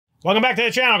Welcome back to the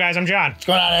channel, guys. I'm John. What's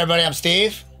going on, everybody? I'm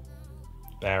Steve.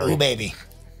 Barry. Ooh, baby.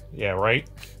 Yeah, right?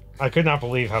 I could not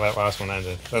believe how that last one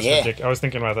ended. That's ridiculous. I was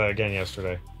thinking about that again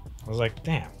yesterday. I was like,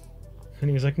 damn.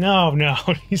 And he was like, no.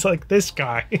 He's like, this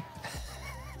guy.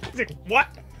 He's like, what?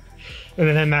 And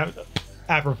then that,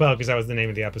 apropos, because that was the name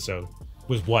of the episode,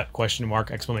 was what? Question mark,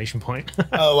 exclamation point.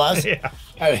 Oh, it was? Yeah.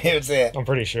 I didn't even see it. I'm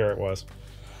pretty sure it was.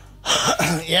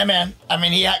 Yeah, man. I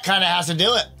mean, he kind of has to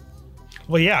do it.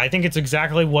 Well, yeah, I think it's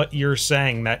exactly what you're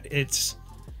saying, that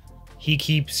he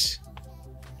keeps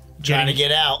trying to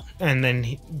get out. And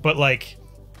then, but like,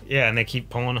 yeah, and they keep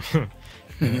pulling him.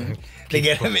 They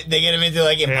get him into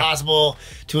like impossible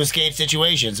to escape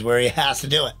situations where he has to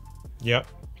do it. Yep.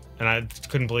 And I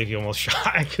couldn't believe he almost shot.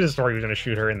 I could have sworn he was going to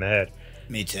shoot her in the head.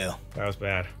 Me too. That was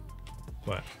bad.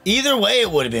 But either way, it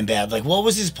would have been bad. Like, what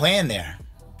was his plan there?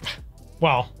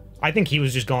 Well, I think he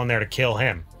was just going there to kill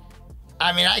him.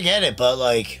 I mean, I get it, but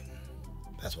like,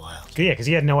 that's wild. Yeah, because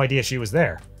he had no idea she was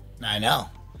there. I know.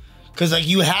 Because like,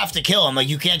 you have to kill him. Like,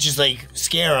 you can't just like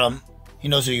scare him. He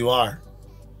knows who you are.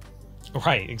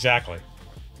 Right, exactly.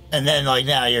 And then like,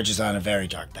 now you're just on a very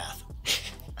dark path.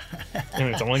 And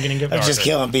it's only going to get darker. Of just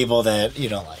killing people that you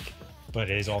don't like.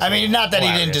 But it is also, I mean, not that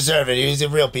he didn't deserve it. He was a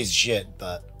real piece of shit,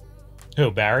 but...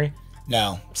 Who, Barry?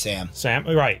 No, Sam. Sam?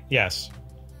 Right, yes.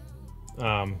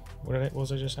 What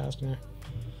was I just asking there?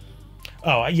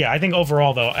 Oh, yeah, I think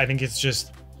overall, though, I think it's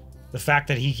just the fact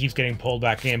that he keeps getting pulled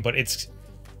back in, but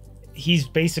he's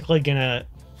basically gonna...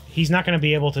 He's not gonna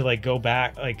be able to, like, go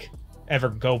back, like, ever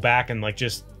go back and, like,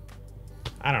 just...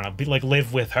 I don't know, like,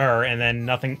 live with her, and then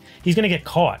nothing... He's gonna get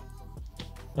caught.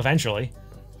 Eventually.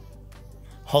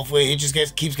 Hopefully he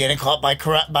just keeps getting caught by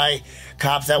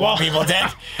cops that want people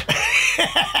dead.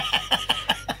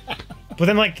 But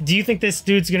then, like, do you think this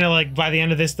dude's gonna, like, by the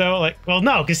end of this, though? Like, well,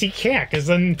 no, because he can't. Because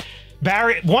then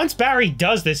once Barry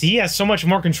does this, he has so much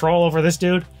more control over this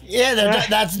dude. Yeah,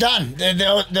 that's done.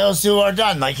 Those two are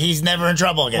done. Like, he's never in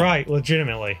trouble again. Right,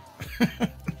 legitimately.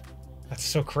 That's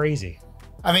so crazy.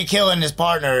 I mean, killing his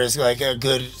partner is, like, a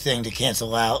good thing to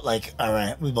cancel out. Like, all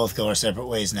right, we both go our separate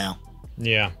ways now.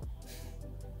 Yeah.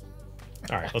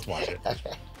 All right, let's watch it.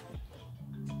 Okay.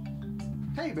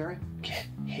 Hey, Barry. Get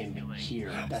him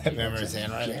here. I remember his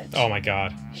handwriting. Oh my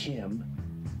god. Him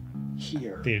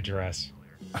here. The address.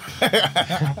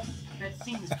 That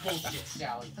seems bullshit,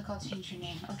 Sally. Look, I'll change your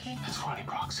name, okay? That's Ronny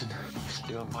Broxton.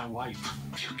 Still my wife.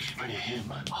 If you get rid of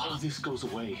him, all of this goes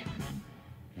away.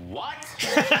 What?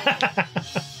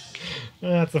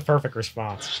 That's the perfect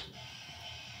response.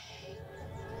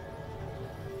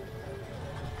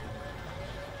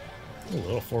 Ooh, a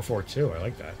little 442. I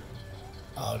like that.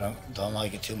 Oh, don't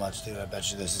like it too much, dude. I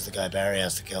bet you this is the guy Barry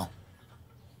has to kill.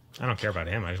 I don't care about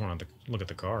him. I just want to look at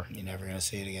the car. You're never gonna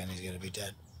see it again. He's gonna be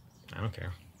dead. I don't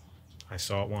care. I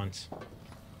saw it once.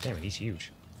 Damn it, he's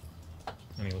huge.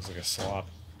 And he looks like a slob.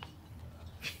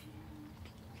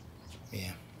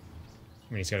 Yeah.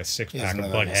 I mean, he's got a six-pack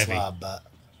of Bud like Heavy. Slob, but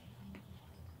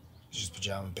it's just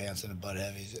pajama pants and a Bud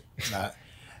Heavy. It's not.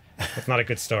 That's not a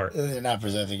good start. You're not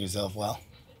presenting yourself well.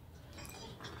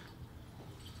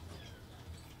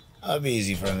 It'd be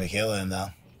easy for him to kill him, though.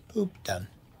 Boop, done.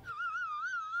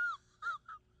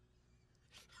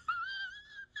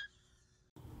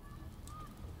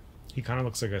 He kind of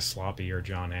looks like a sloppier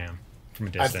John Hamm from a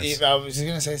distance. I was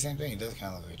going to say the same thing. He does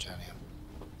kind of look like John Hamm.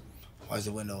 Why is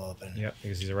the window open? Yep,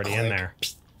 because he's already in there.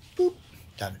 Boop,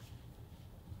 done.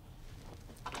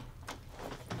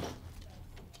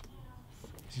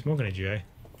 Is he smoking a J?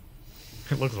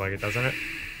 It looks like it, doesn't it?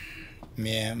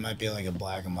 Yeah, it might be like a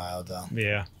black and mild, though.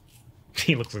 Yeah.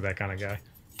 He looks like that kind of guy.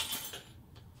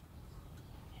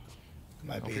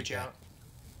 Might Don't be freak out.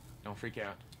 Don't freak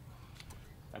out.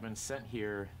 I've been sent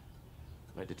here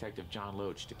by Detective John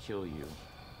Loach to kill you.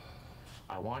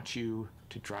 I want you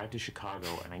to drive to Chicago,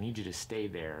 and I need you to stay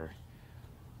there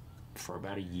for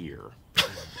about a year.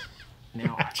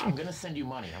 Now, I'm going to send you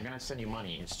money.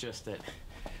 It's just that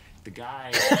the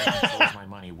guy that controls my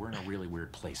money, we're in a really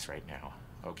weird place right now,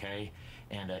 okay?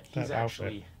 And he's that actually...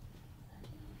 outfit.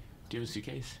 Do you have a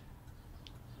suitcase?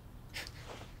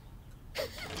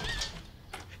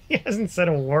 He hasn't said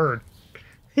a word.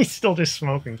 He's still just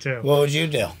smoking, too. What would you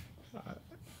do?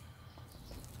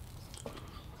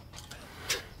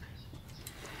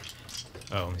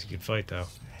 Oh, he's a good fight, though.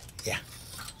 Yeah.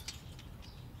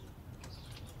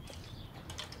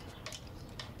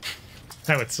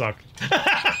 That would suck.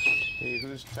 Hey,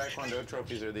 whose Taekwondo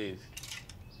trophies are these?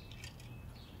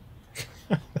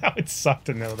 That would suck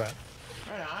to know that.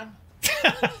 Right on.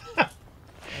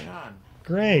 Right on.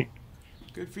 Great.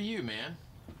 Good for you, man.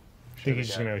 I think he's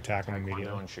just going to attack him Taekwondo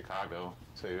immediately. in Chicago.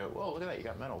 So you go, whoa, look at that. You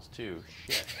got medals, too.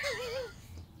 Shit.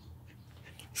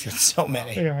 He's got so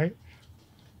many. All right.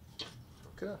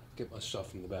 Okay, get my stuff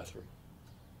from the bathroom.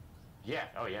 Yeah.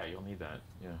 Oh yeah, you'll need that.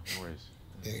 Yeah. No worries.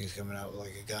 You think he's coming out with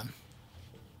like a gun?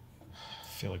 I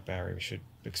feel like Barry should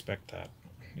expect that.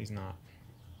 He's not.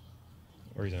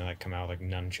 Or he's gonna like come out with like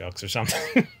nunchucks or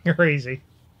something crazy.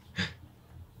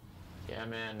 Yeah,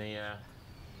 man. The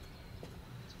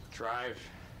drive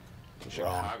to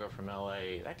Chicago from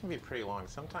LA, that can be pretty long.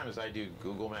 Sometimes I do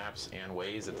Google Maps and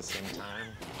Waze at the same time.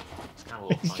 It's kind of a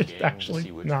little He's fun just game actually to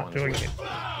see which not one's doing which. it.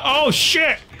 Oh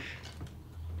shit!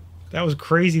 That was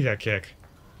crazy. That kick.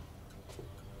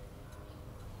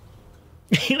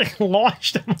 He like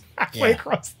launched him halfway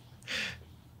across.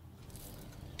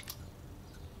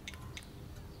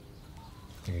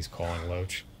 I think he's calling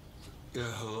Loach. Yeah,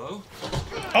 hello?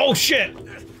 Oh shit!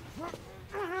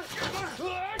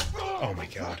 Oh my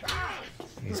god.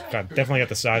 He's definitely got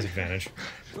the size advantage.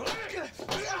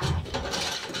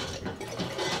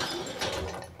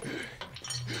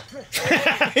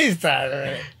 He's tired of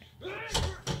it.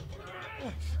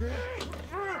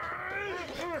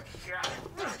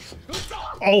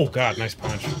 Oh god, nice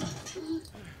punch.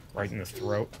 Right in the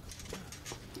throat.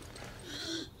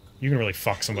 You can really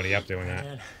fuck somebody up doing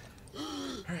that.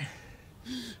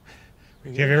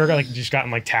 Have you ever like just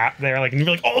gotten like tapped there, like, and you're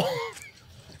like, oh!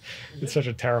 It's such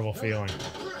a terrible feeling.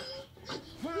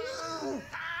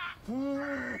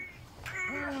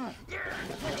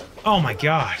 Oh my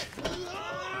god.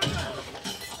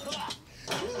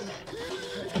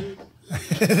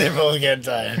 They're both getting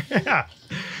tired. Yeah.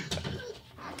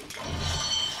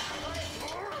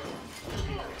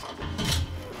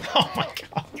 Oh my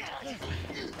god.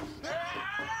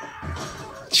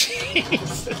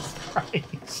 Jesus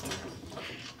Christ.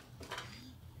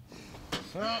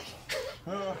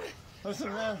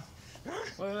 Listen, man.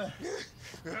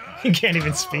 He can't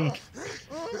even speak.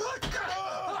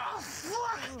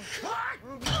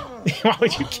 Why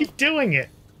would you keep doing it?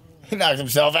 He knocked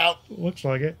himself out. Looks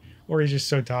like it. Or he's just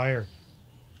so tired.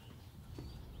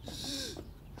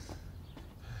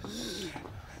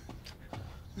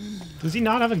 Does he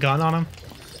not have a gun on him?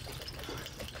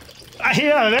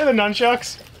 Yeah, they're the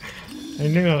nunchucks. I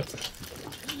knew it.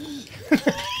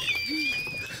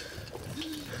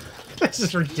 This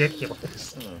is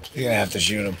ridiculous. You're gonna have to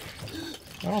shoot him.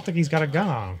 I don't think he's got a gun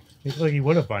on him. He feels like he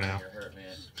would have by now.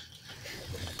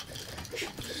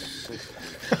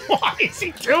 Why is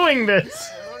he doing this?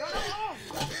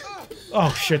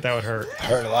 Oh shit, that would hurt.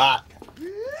 Hurt a lot.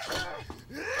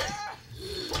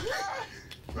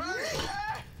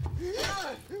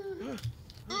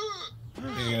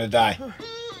 He's gonna die.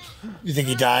 You think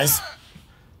he dies?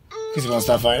 Because he won't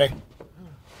stop fighting?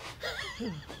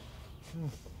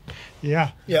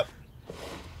 Yeah. Yep.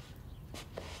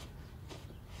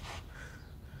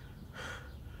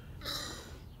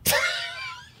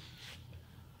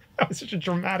 That was such a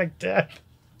dramatic death.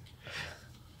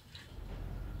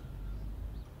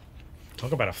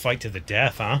 Talk about a fight to the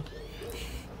death, huh?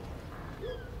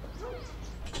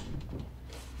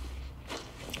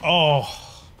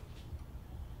 Oh.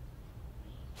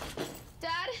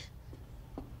 Dad?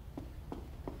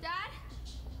 Dad?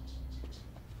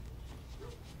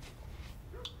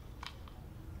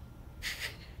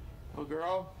 Little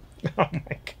girl, Oh my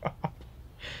god.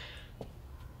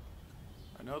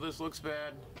 I know this looks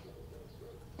bad.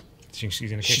 She's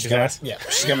gonna kick She's his coming, ass? yeah,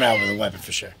 she's coming out with a weapon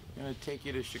for sure. I'm gonna take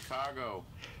you to Chicago.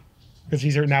 Because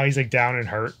he's now he's like down and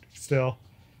hurt still.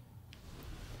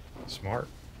 Smart.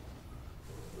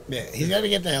 Yeah, he's got to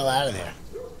get the hell out of there.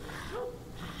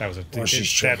 That was a Or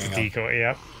she's that's a choking him. decoy,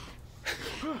 yep.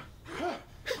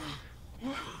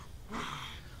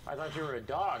 I thought you were a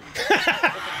dog.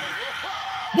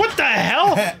 What the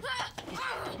hell? Get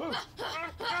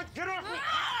off me!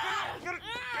 Get off me!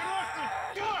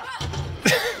 Get off!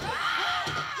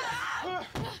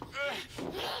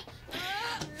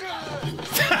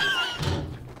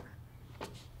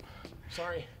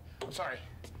 Sorry. I'm sorry.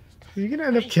 Are you gonna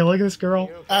end up killing this girl?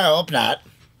 I hope not.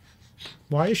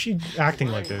 Why is she acting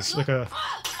like this? Like a...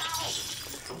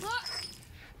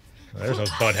 There's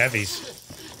those butt heavies.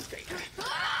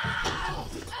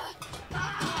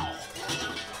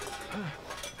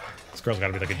 This girl's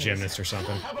gotta be like a gymnast or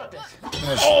something.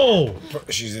 Oh!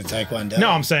 She's a taekwondo. No,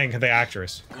 I'm saying the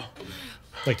actress.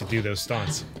 Like to do those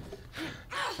stunts.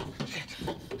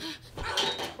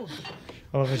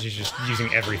 I love that she's just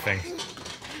using everything.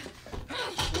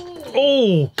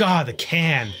 Oh, God, the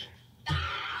can.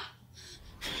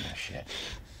 Shit.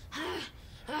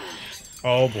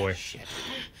 Oh, boy.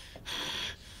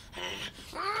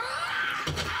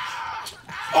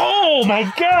 Oh,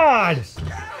 my God!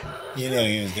 You knew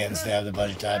he was getting stabbed a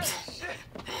bunch of times.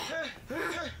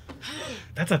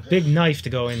 That's a big knife to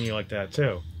go in you like that,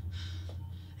 too.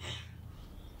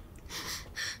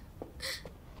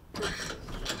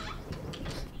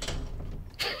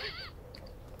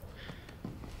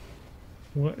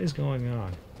 What is going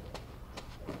on?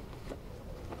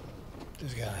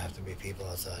 There's gonna have to be people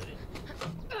outside.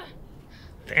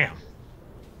 Damn.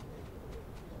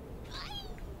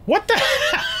 What the?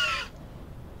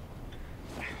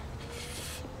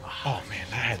 Oh man,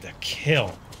 that had to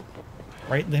kill.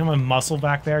 Right, they have a muscle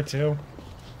back there too.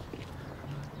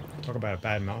 Talk about a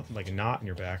bad mouth, like a knot in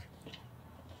your back.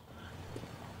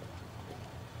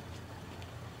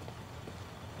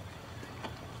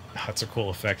 Oh, that's a cool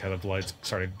effect. How the blood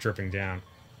started dripping down.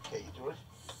 Okay, you do it.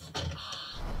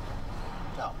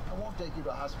 No, I won't take you to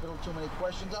the hospital. Too many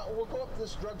questions. We'll go up to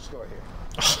this drugstore here.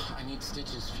 I need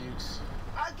stitches, Fuchs.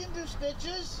 I can do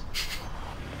stitches.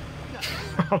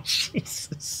 Oh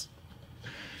Jesus!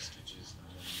 Stitches.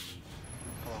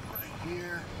 Pull up right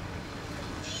here.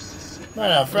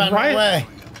 Right out front, Right. away.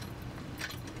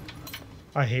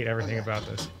 I hate everything about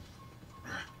this.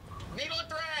 Needle and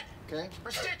thread Okay.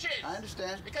 for stitches. I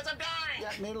understand. Because I'm dying.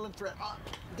 Yeah, needle and thread.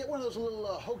 Get one of those little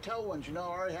hotel ones, you know,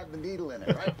 already have the needle in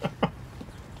it, right?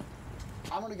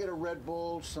 I'm gonna get a Red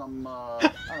Bull, some, I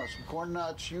don't know, some corn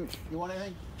nuts. You want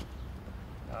anything?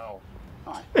 No.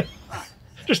 All right.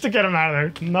 Just to get him out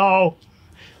of there. No.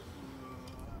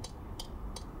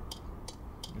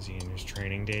 Is he in his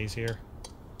training days here?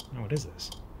 No, what is this?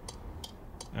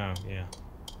 Oh, yeah.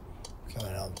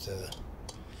 Coming home to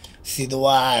see the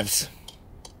wives.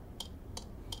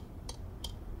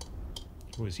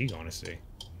 Who is he going to see?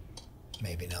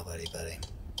 Maybe nobody, buddy.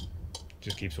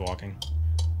 Just keeps walking.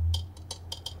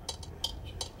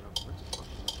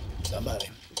 Somebody.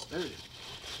 There it is.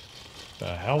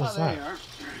 The hell was There that? you are.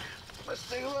 Let's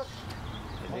take a look.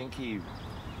 I think he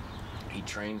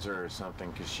trains her or something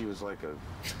because she was like a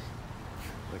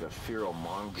feral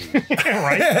mongoose.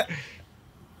 Right?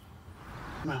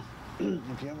 Well,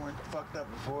 if you weren't fucked up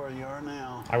before, you are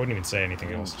now. I wouldn't even say anything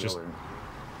I else. didn't Just. kill her.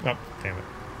 Oh, damn it.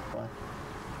 What?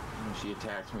 She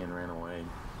attacked me and ran away.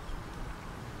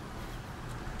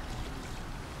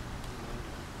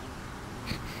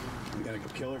 We gotta go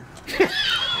kill her.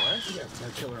 What? Yeah, we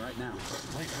gotta kill her right now. No.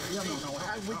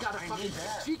 We gotta fucking.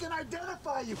 She can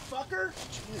identify you, fucker.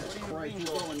 Jesus Christ,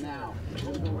 you're going now.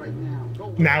 You're going right now.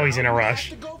 Go Now he's in a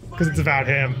rush. Because it's about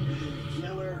him.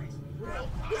 kill her. You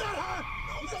got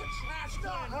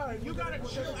her. You gotta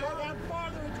chill. Go down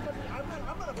farther. I'm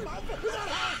gonna pop it. You got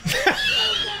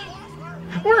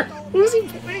her. Where? Who's he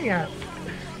pointing at?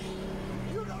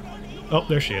 Oh,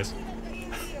 there she is.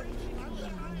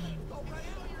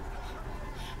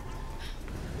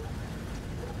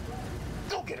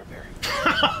 Go get her, Barry.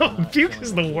 Fuchs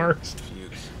is the worst.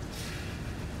 Fuchs.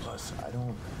 Plus, I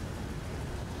don't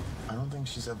think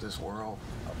she's of this world.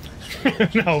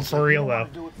 No, for real though.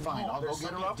 Do it fine. I'll go There's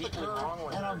get her something up the deeply curb, wrong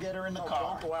with and I'll her. get her in the No,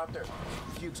 car. Don't go out there.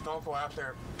 Fuchs, don't go out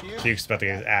there. Fuchs. Fuchs is about to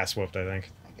get his ass whooped, I think.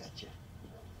 I got you.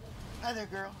 Hi there,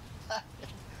 girl.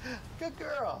 Good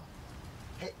girl.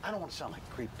 Hey, I don't want to sound like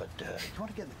a creep, but you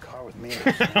want to get in the car with me?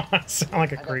 Sound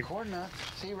like a I creep. got corn nuts.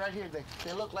 See right here,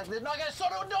 they look like this. No, I got so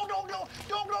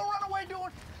don't run away, dude.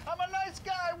 I'm a nice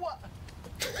guy. What?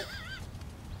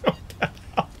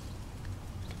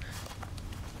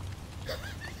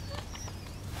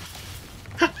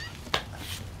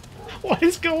 What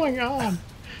is going on?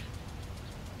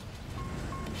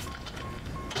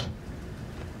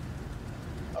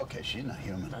 Okay, she's not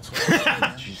human. That's what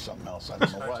I She's something else. I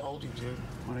don't know I what. told you, dude.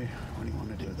 What do you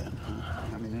want to do then? Huh?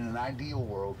 I mean, in an ideal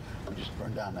world, we just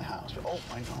burn down the house. Oh,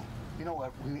 I know. You know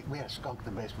what? We had a skunk in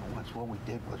the basement once. What we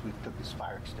did was we took this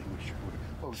fire extinguisher.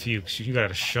 Fuchs, you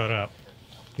gotta shut up.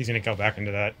 He's gonna go back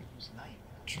into that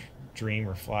dream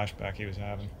or flashback he was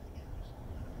having.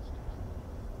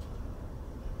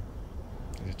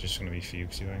 Is it just gonna be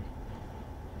Fuchs, you think?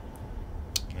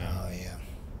 No. Oh, yeah.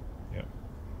 Yep.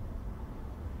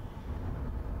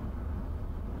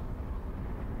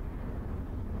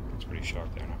 It's pretty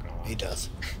sharp there, not gonna lie. He does.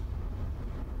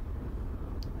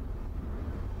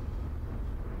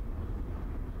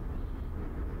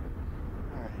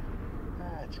 All right.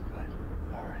 That's good.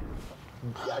 All right.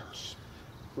 That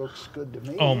looks good to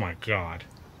me. Oh my god.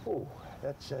 Oh,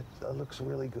 that looks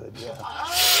really good. Yeah.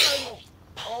 Oh,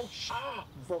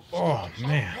 Oh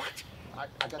man. I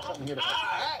got something here to.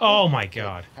 Oh my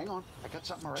god. Hang on. I got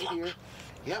something right here.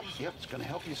 Yep. It's gonna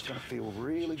help you. It's gonna feel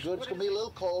really good. It's gonna be a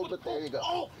little cold, but there you go.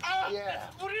 Oh, yeah.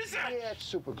 What is that? Yeah, it's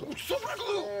super glue. Super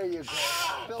glue. There you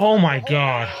go. Oh my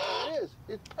god. It is.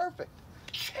 It's perfect.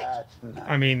 That's nice.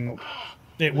 I mean,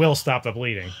 it will stop the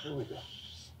bleeding. Here we go.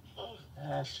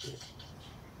 That's good.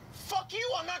 Fuck you,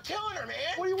 I'm not killing her, man.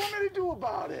 What do you want me to do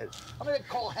about it? I'm gonna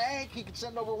call Hank. He can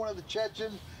send over one of the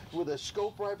Chechens with a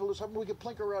scope rifle or something. We can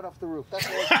plink her right off the roof. That's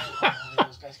all.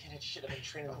 Those guys can't hit shit. I've been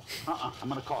training them. I'm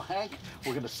gonna call Hank.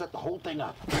 We're gonna set the whole thing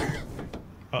up.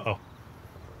 Uh-oh.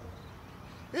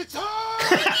 It's her!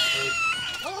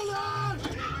 Hold on!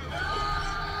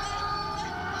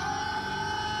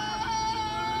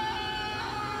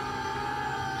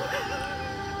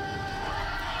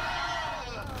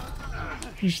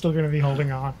 You're still gonna be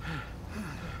holding on.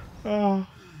 Oh.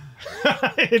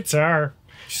 It's her.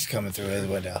 She's coming through his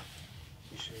window.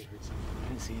 You sure you heard something? I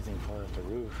didn't see anything fall off the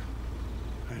roof.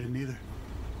 I didn't either.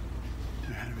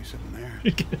 There had to be something there.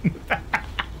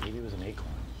 Maybe it was an acorn.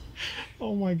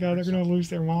 Oh my god, they're gonna lose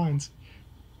their minds.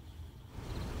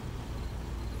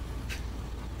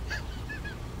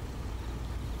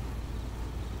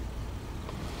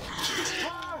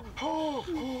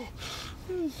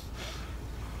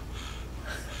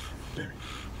 Barry.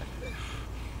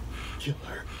 Kill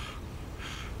her.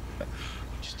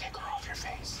 Just take her off your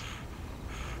face.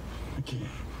 I can't.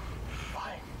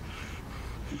 Why?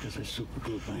 Because I super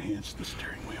glued my hands to the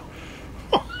steering wheel.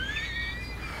 Oh,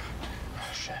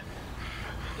 shit.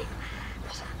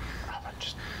 Listen, Robert,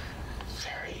 just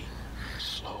very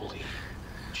slowly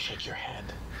shake your head.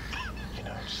 You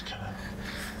know, just kind of...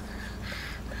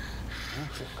 I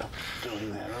don't feel comfortable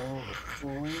doing that.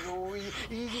 Oh,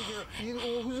 easy girl. Easy.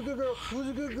 Oh, who's a good girl? Who's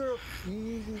a good girl?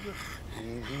 Easy girl.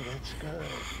 Easy, that's good.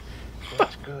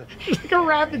 That's good. She's like a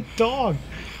rabid dog.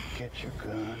 Get your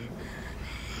gun.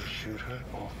 Shoot her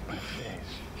off my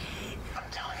face. I'm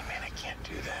telling you, man, I can't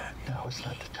do that. Now is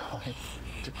not the time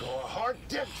to go a hard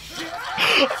dip shit.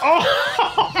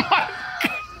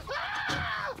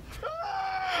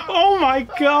 Oh my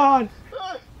god.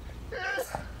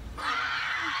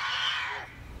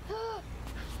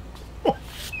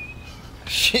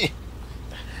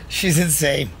 She's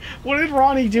insane. What did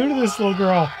Ronnie do to this little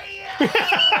girl?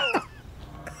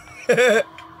 They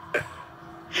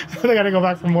gotta go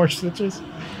back for more stitches.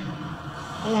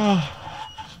 Oh,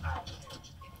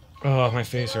 oh my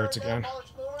face hurts again.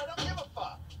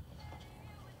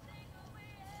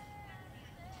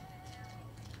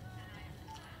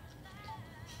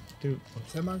 Dude,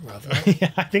 Is that Mark Ruffalo?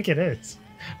 yeah, I think it is.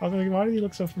 I was like, why did he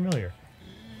look so familiar?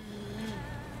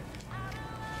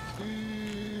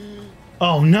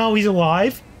 Oh no, he's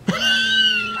alive?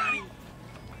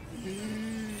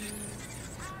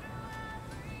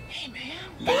 Hey,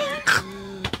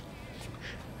 man.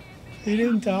 He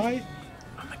didn't die?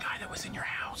 I'm the guy that was in your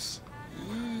house.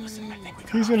 Listen, I think we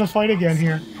got He's gonna fight again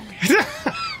here.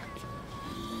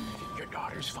 Your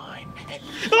daughter's fine. And...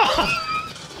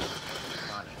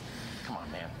 Come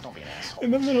on, man. Don't be an asshole.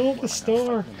 In the middle of the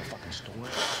store. In the fucking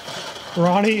store.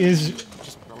 Ronnie is...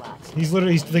 Just relax. He's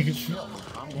literally like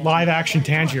live action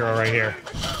Tanjiro right here.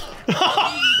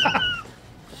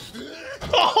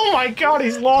 Oh my god,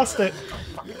 he's lost it.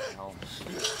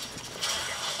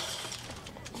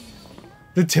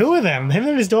 The two of them, him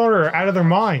and his daughter, are out of their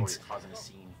minds. Causing a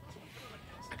scene.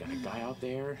 I got a guy out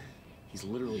there. He's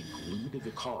literally glued to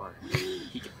the car.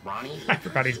 Ronnie. I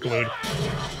forgot he's glued.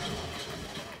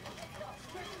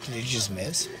 Did he just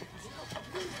miss?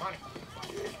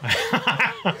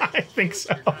 I think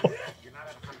so. You're not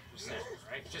at 100%,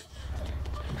 right? Just.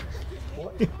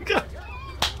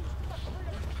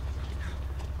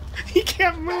 He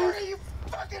can't move. You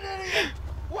fucking idiot!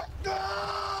 What? No!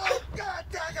 God,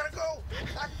 I gotta go!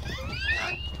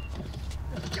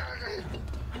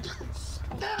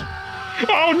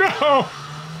 Oh no!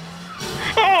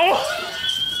 Oh!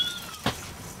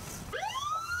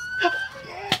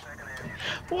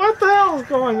 What the hell is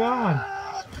going on?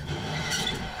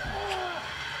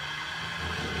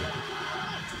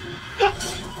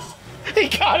 He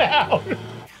got out!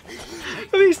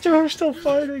 These two are still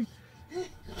fighting.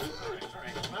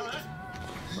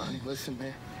 Ronnie, listen,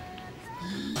 man.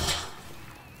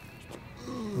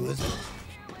 Who is it?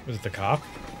 Was it the cop?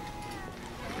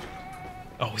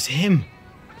 Oh, it was him!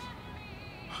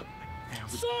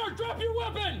 Sir, drop your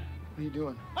weapon! What are you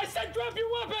doing? I said drop your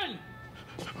weapon!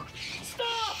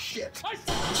 Stop! Shit! I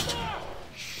said stop!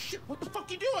 Shit, what the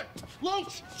fuck you doing?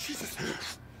 Loach! Jesus.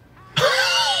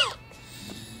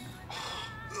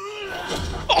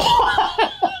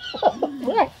 Oh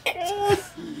my god!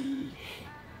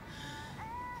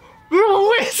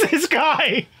 Who is this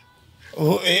guy?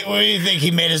 What do you think?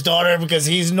 He made his daughter because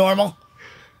he's normal?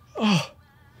 Oh.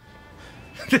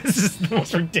 This is the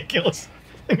most ridiculous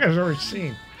thing I've ever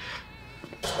seen.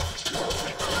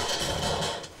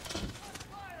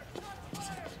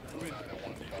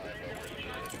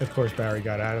 Of course, Barry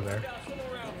got out of there.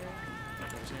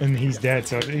 And he's dead,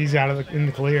 so he's out of in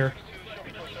the clear.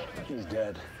 He's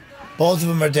dead. Both of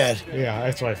them are dead. Yeah,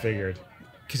 that's what I figured.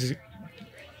 Because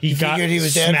You got figured he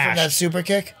was dead smashed. from that super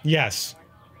kick? Yes.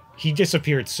 He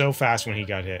disappeared so fast when he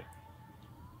got hit.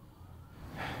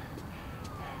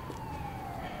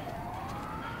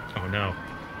 Oh no.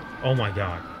 Oh my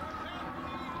god.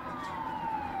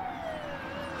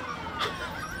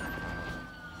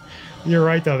 You're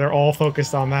right though, they're all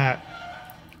focused on that.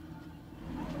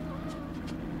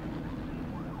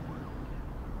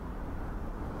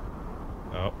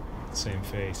 Oh, same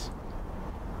face.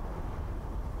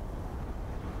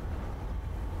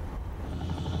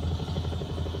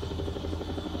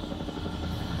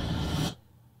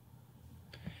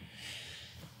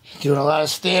 Doing a lot of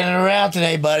standing around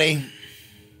today, buddy.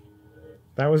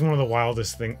 That was one of the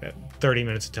wildest 30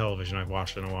 minutes of television I've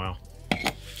watched in a while.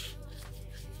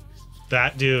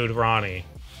 That dude, Ronnie,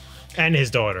 and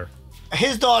his daughter.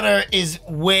 His daughter is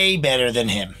way better than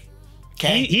him.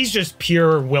 Okay? He's just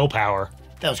pure willpower.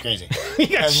 That was crazy. He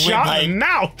got shot in the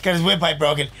mouth. Got his windpipe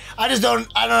broken. I don't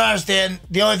understand.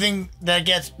 The only thing that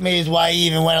gets me is why he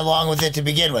even went along with it to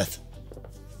begin with.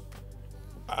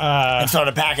 And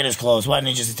started packing his clothes. Why didn't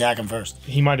he just attack him first?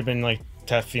 He might have been like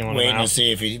feeling waiting him out. to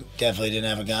see if he definitely didn't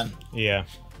have a gun. Yeah.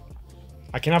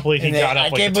 I cannot believe he got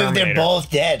up like I can't the believe they're Terminator. both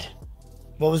dead.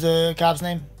 What was the cop's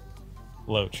name?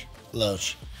 Loach.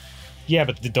 Loach. Yeah,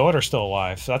 but the daughter's still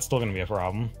alive, so that's still going to be a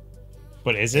problem.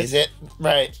 But is it? Is it?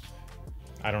 Right.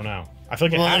 I don't know. I feel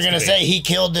like Well, it has they're going to to be. say he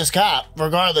killed this cop.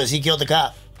 Regardless, he killed the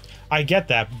cop. I get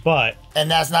that, but... And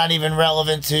that's not even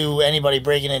relevant to anybody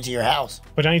breaking into your house.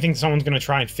 But don't you think someone's going to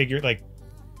try and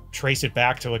trace it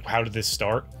back to, how did this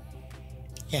start?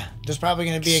 Yeah. There's probably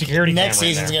going to be Security next camera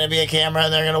in season's there. going to be a camera,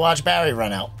 and they're going to watch Barry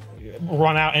run out.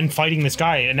 Run out and fighting this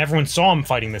guy, and everyone saw him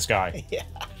fighting this guy. Yeah.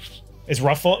 Is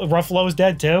Ruffalo's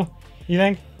dead, too? You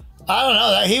think? I don't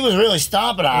know. He was really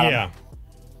stomping on him. Yeah.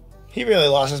 He really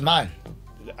lost his mind.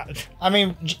 I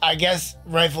mean, I guess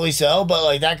rightfully so,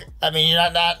 but that. I mean, you're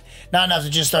not enough to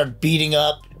just start beating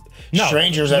up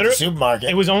strangers at the supermarket.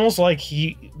 It was almost like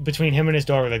between him and his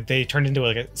daughter, they turned into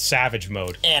a savage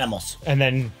mode. Animals. And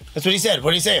then that's what he said.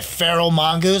 What did he say? A feral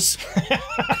mongoose.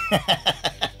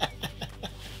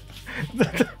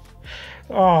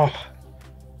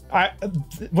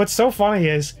 What's so funny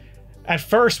is, at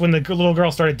first, when the little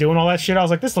girl started doing all that shit, I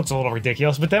was like, this looks a little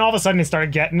ridiculous. But then all of a sudden it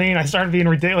started getting me, and I started being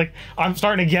ridiculous. I'm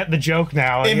starting to get the joke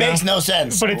now. It makes no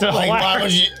sense. But it's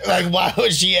hilarious. Why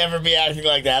would she ever be acting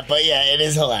like that? But yeah, it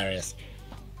is hilarious.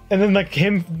 And then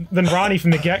then Ronnie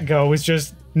from the get-go was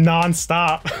just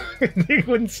non-stop. He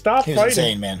wouldn't stop He was fighting.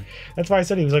 insane, man. That's why I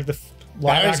said he was like the Barry's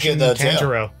live-action good though, too.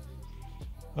 Tanjiro.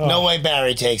 Oh. No way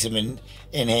Barry takes him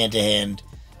in hand-to-hand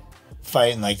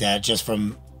fighting like that just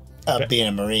from being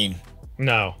a Marine.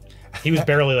 No. He was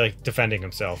barely defending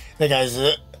himself. The guy's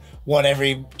won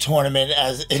every tournament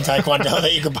in Taekwondo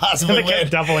that you could possibly They win.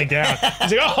 kept doubling down.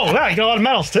 He's like, oh, wow, he got a lot of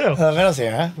medals too. Medals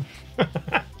here,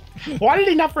 huh? Why did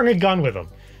he not bring a gun with him?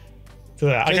 To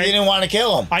that? Because he didn't want to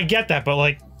kill him. I get that,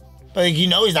 but you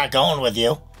know he's not going with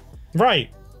you.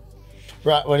 Right.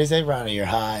 What do you say, Ronnie? You're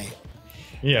high.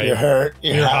 Yeah. You're hurt.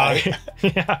 You're high.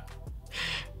 Yeah.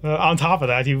 On top of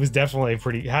that, he was definitely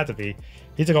had to be.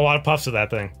 He took a lot of puffs of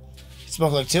that thing. He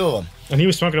smoked like 2 of them. And he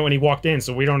was smoking it when he walked in,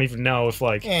 so we don't even know if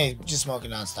Yeah, he's just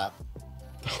smoking nonstop.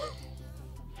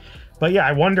 But yeah,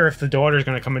 I wonder if the daughter's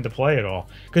going to come into play at all.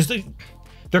 Because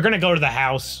they're going to go to the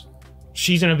house.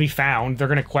 She's going to be found. They're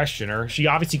going to question her. She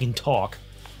obviously can talk.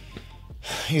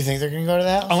 You think they're going to go to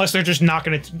the house? Unless they're just not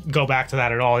going to go back to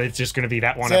that at all. It's just going to be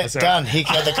that one episode. Done. He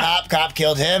killed the cop. Cop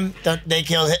killed him. They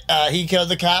killed. He killed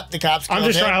the cop. The cops killed him.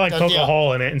 I'm just trying to Done poke deal. a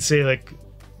hole in it and see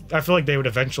I feel like they would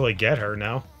eventually get her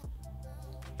now.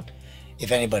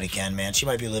 If anybody can, man, she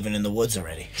might be living in the woods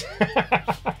already.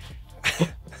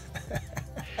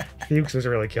 Fuchs was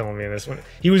really killing me in this one.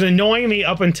 He was annoying me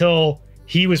up until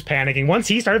he was panicking. Once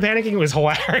he started panicking, it was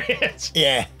hilarious.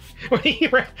 Yeah. When he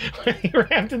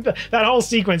rammed into that whole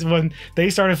sequence when they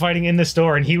started fighting in the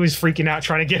store and he was freaking out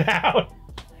trying to get out.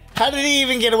 How did he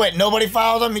even get away? Nobody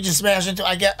followed him. He just smashed into.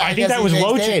 I think that was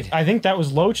Loach. I think that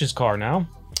was Loach's car now.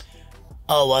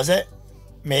 Oh, was it?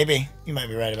 Maybe you might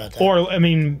be right about that. Or I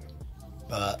mean,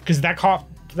 because that cop,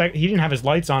 he didn't have his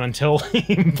lights on until he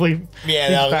that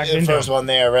was the first one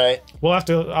there, right?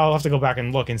 I'll have to go back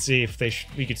and look and see if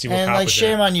we could see what. And cop was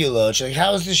shame there. on you, Loach.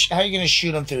 How are you going to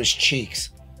shoot him through his cheeks?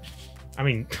 I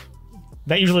mean,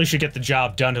 that usually should get the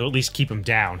job done to at least keep him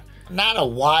down. Not a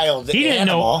wild He didn't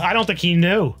animal. know. I don't think he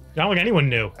knew. I don't think anyone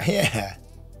knew. Yeah.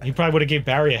 He probably would have gave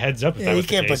Barry a heads up if that was you the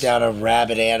can't case. put down a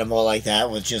rabid animal like that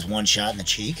with just one shot in the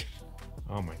cheek.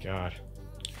 Oh my god.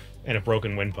 And a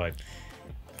broken windpipe.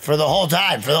 For the whole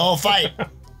time, for the whole fight.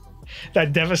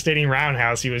 that devastating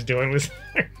roundhouse he was doing was.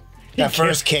 That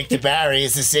first kick to Barry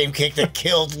is the same kick that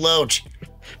killed Loach.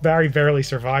 Barry barely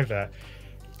survived that.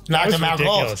 Knocked him out cold.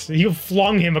 Ridiculous. You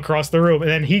flung him across the room,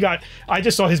 and then he got. I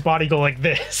just saw his body go like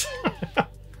this. That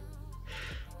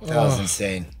was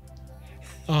insane.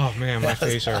 Oh man, my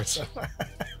face hurts.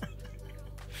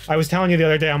 I was telling you the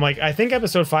other day, I'm like, I think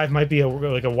episode 5 might be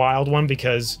like a wild one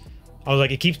because I was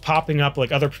like, it keeps popping up,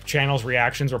 like other channels'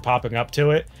 reactions were popping up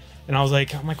to it, and I'm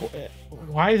like,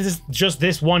 why is this just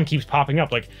this one keeps popping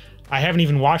up? Like, I haven't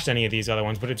even watched any of these other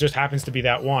ones, but it just happens to be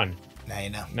that one. Now you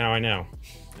know. Now I know,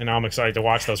 and now I'm excited to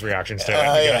watch those reactions to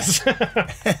it.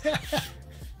 Yeah.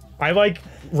 I like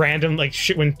random like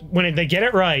shit when they get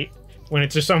it right. When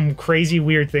it's just some crazy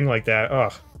weird thing like that.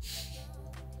 Ugh.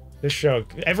 This show,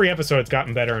 every episode's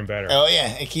gotten better and better. Oh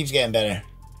yeah, it keeps getting better.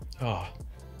 Oh.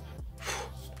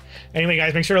 Anyway,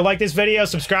 guys, make sure to like this video,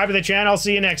 subscribe to the channel.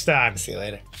 See you next time. See you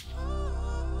later.